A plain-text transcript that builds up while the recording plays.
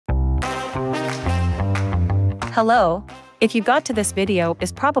Hello! If you got to this video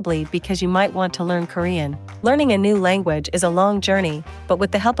is probably because you might want to learn Korean. Learning a new language is a long journey, but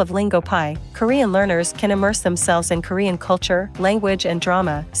with the help of Lingopie, Korean learners can immerse themselves in Korean culture, language and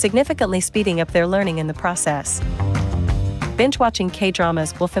drama, significantly speeding up their learning in the process. Binge-watching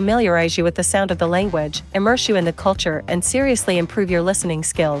K-dramas will familiarize you with the sound of the language, immerse you in the culture and seriously improve your listening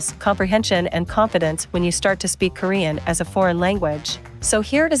skills, comprehension and confidence when you start to speak Korean as a foreign language. So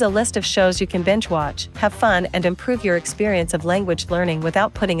here is a list of shows you can binge-watch, have fun and improve your experience of language learning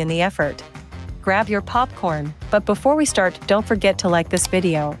without putting in the effort. Grab your popcorn, but before we start, don't forget to like this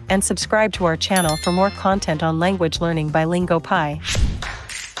video and subscribe to our channel for more content on language learning by Lingopie.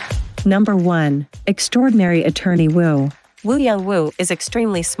 Number 1. Extraordinary Attorney Woo. Woo Young-woo is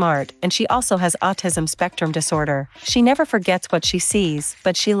extremely smart and she also has autism spectrum disorder. She never forgets what she sees,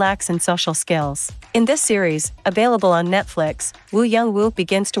 but she lacks in social skills. In this series, available on Netflix, Woo Young-woo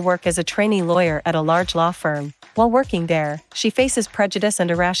begins to work as a trainee lawyer at a large law firm. While working there, she faces prejudice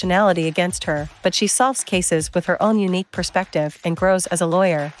and irrationality against her, but she solves cases with her own unique perspective and grows as a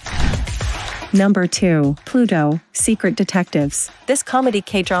lawyer. Number 2. Pluto, Secret Detectives. This comedy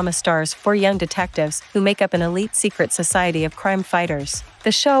K-drama stars 4 young detectives who make up an elite secret society of crime fighters.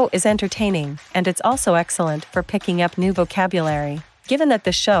 The show is entertaining, and it's also excellent for picking up new vocabulary. Given that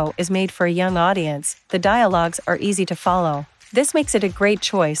the show is made for a young audience, the dialogues are easy to follow. This makes it a great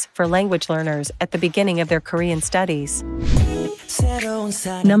choice for language learners at the beginning of their Korean studies.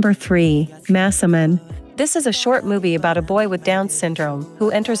 Number 3. Masimon. This is a short movie about a boy with Down syndrome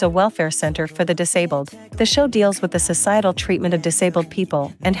who enters a welfare center for the disabled. The show deals with the societal treatment of disabled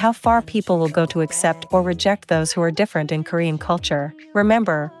people and how far people will go to accept or reject those who are different in Korean culture.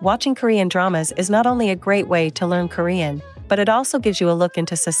 Remember, watching Korean dramas is not only a great way to learn Korean, but it also gives you a look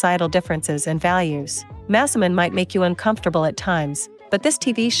into societal differences and values. Masimon might make you uncomfortable at times, but this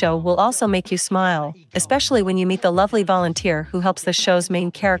TV show will also make you smile, especially when you meet the lovely volunteer who helps the show's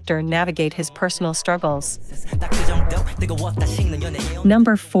main character navigate his personal struggles.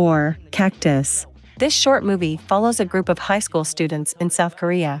 Number 4. Cactus. This short movie follows a group of high school students in South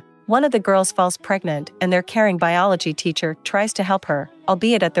Korea. One of the girls falls pregnant and their caring biology teacher tries to help her,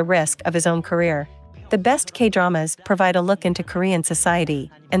 albeit at the risk of his own career. The best K-dramas provide a look into Korean society,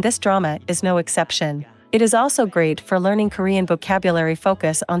 and this drama is no exception. It is also great for learning Korean vocabulary,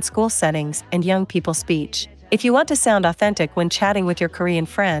 focus on school settings and young people speech. If you want to sound authentic when chatting with your Korean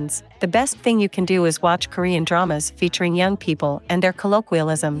friends, the best thing you can do is watch Korean dramas featuring young people and their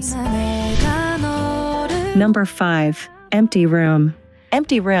colloquialisms. Number 5. Empty Room.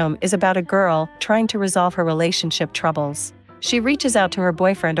 Empty Room is about a girl trying to resolve her relationship troubles. She reaches out to her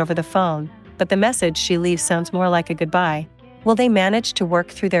boyfriend over the phone, but the message she leaves sounds more like a goodbye. Will they manage to work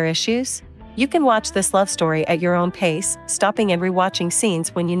through their issues? You can watch this love story at your own pace, stopping and rewatching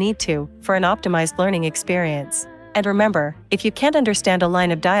scenes when you need to, for an optimized learning experience. And remember, if you can't understand a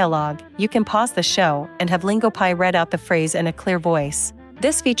line of dialogue, you can pause the show and have Lingopie read out the phrase in a clear voice.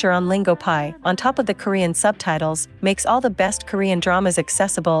 This feature on Lingopie, on top of the Korean subtitles, makes all the best Korean dramas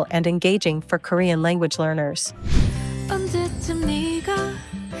accessible and engaging for Korean language learners.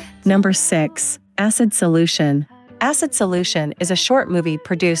 Number 6. Acid Solution. Acid Solution is a short movie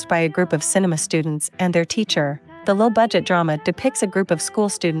produced by a group of cinema students and their teacher. The low-budget drama depicts a group of school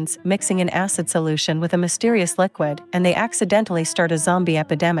students mixing an acid solution with a mysterious liquid, and they accidentally start a zombie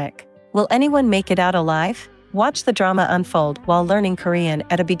epidemic. Will anyone make it out alive? Watch the drama unfold while learning Korean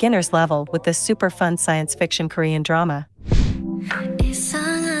at a beginner's level with this super fun science fiction Korean drama.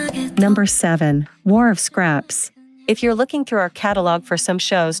 Number 7. War of Scraps. If you're looking through our catalog for some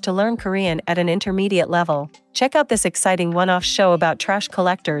shows to learn Korean at an intermediate level, check out this exciting one-off show about trash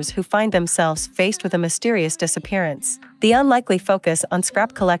collectors who find themselves faced with a mysterious disappearance. The unlikely focus on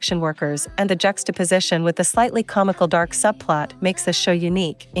scrap collection workers and the juxtaposition with the slightly comical dark subplot makes this show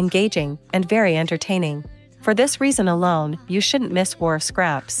unique, engaging, and very entertaining. For this reason alone, you shouldn't miss War of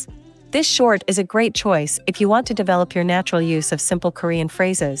Scraps. This short is a great choice if you want to develop your natural use of simple Korean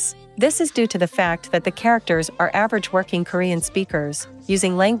phrases. This is due to the fact that the characters are average working Korean speakers,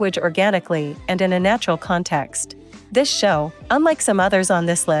 using language organically and in a natural context. This show, unlike some others on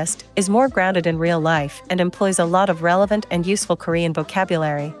this list, is more grounded in real life and employs a lot of relevant and useful Korean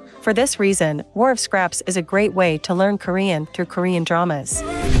vocabulary. For this reason, War of Scraps is a great way to learn Korean through Korean dramas.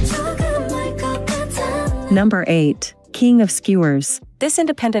 Number 8. King of Skewers. This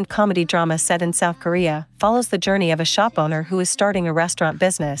independent comedy drama set in South Korea follows the journey of a shop owner who is starting a restaurant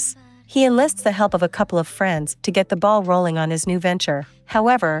business. He enlists the help of a couple of friends to get the ball rolling on his new venture.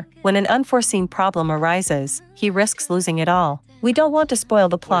 However, when an unforeseen problem arises, he risks losing it all. We don't want to spoil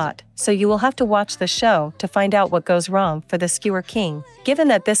the plot, so you will have to watch the show to find out what goes wrong for the Skewer King. Given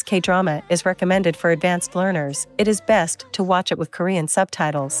that this K-drama is recommended for advanced learners, it is best to watch it with Korean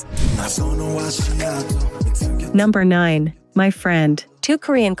subtitles. Number 9. My Friend. Two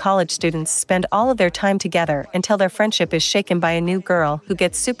Korean college students spend all of their time together until their friendship is shaken by a new girl who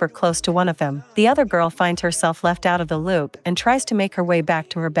gets super close to one of them. The other girl finds herself left out of the loop and tries to make her way back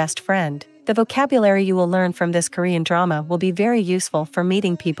to her best friend. The vocabulary you will learn from this Korean drama will be very useful for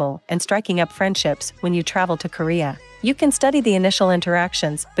meeting people and striking up friendships when you travel to Korea. You can study the initial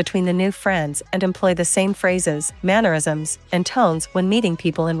interactions between the new friends and employ the same phrases, mannerisms, and tones when meeting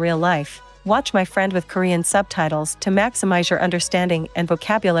people in real life. Watch My Friend with Korean subtitles to maximize your understanding and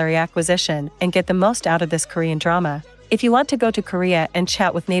vocabulary acquisition and get the most out of this Korean drama. If you want to go to Korea and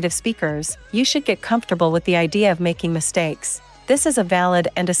chat with native speakers, you should get comfortable with the idea of making mistakes. This is a valid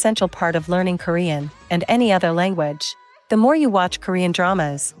and essential part of learning Korean and any other language. The more you watch Korean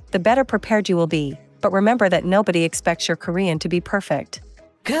dramas, the better prepared you will be. But remember that nobody expects your Korean to be perfect.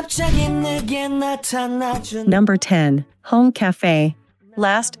 Number 10. Home Cafe.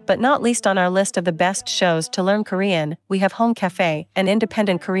 Last but not least on our list of the best shows to learn Korean, we have Home Cafe, an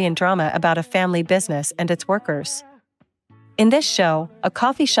independent Korean drama about a family business and its workers. In this show, a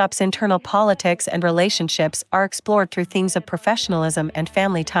coffee shop's internal politics and relationships are explored through themes of professionalism and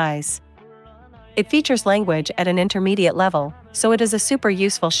family ties. It features language at an intermediate level, so it is a super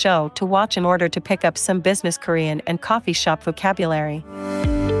useful show to watch in order to pick up some business Korean and coffee shop vocabulary.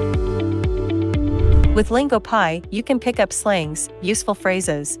 With Lingopie, you can pick up slangs, useful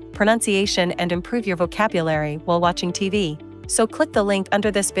phrases, pronunciation and improve your vocabulary while watching TV. So click the link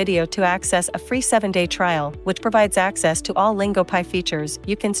under this video to access a free 7-day trial, which provides access to all Lingopie features.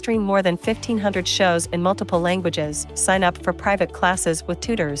 You can stream more than 1,500 shows in multiple languages, sign up for private classes with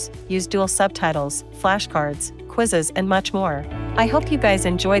tutors, use dual subtitles, flashcards, quizzes and much more. I hope you guys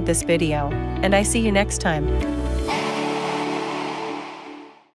enjoyed this video, and I see you next time.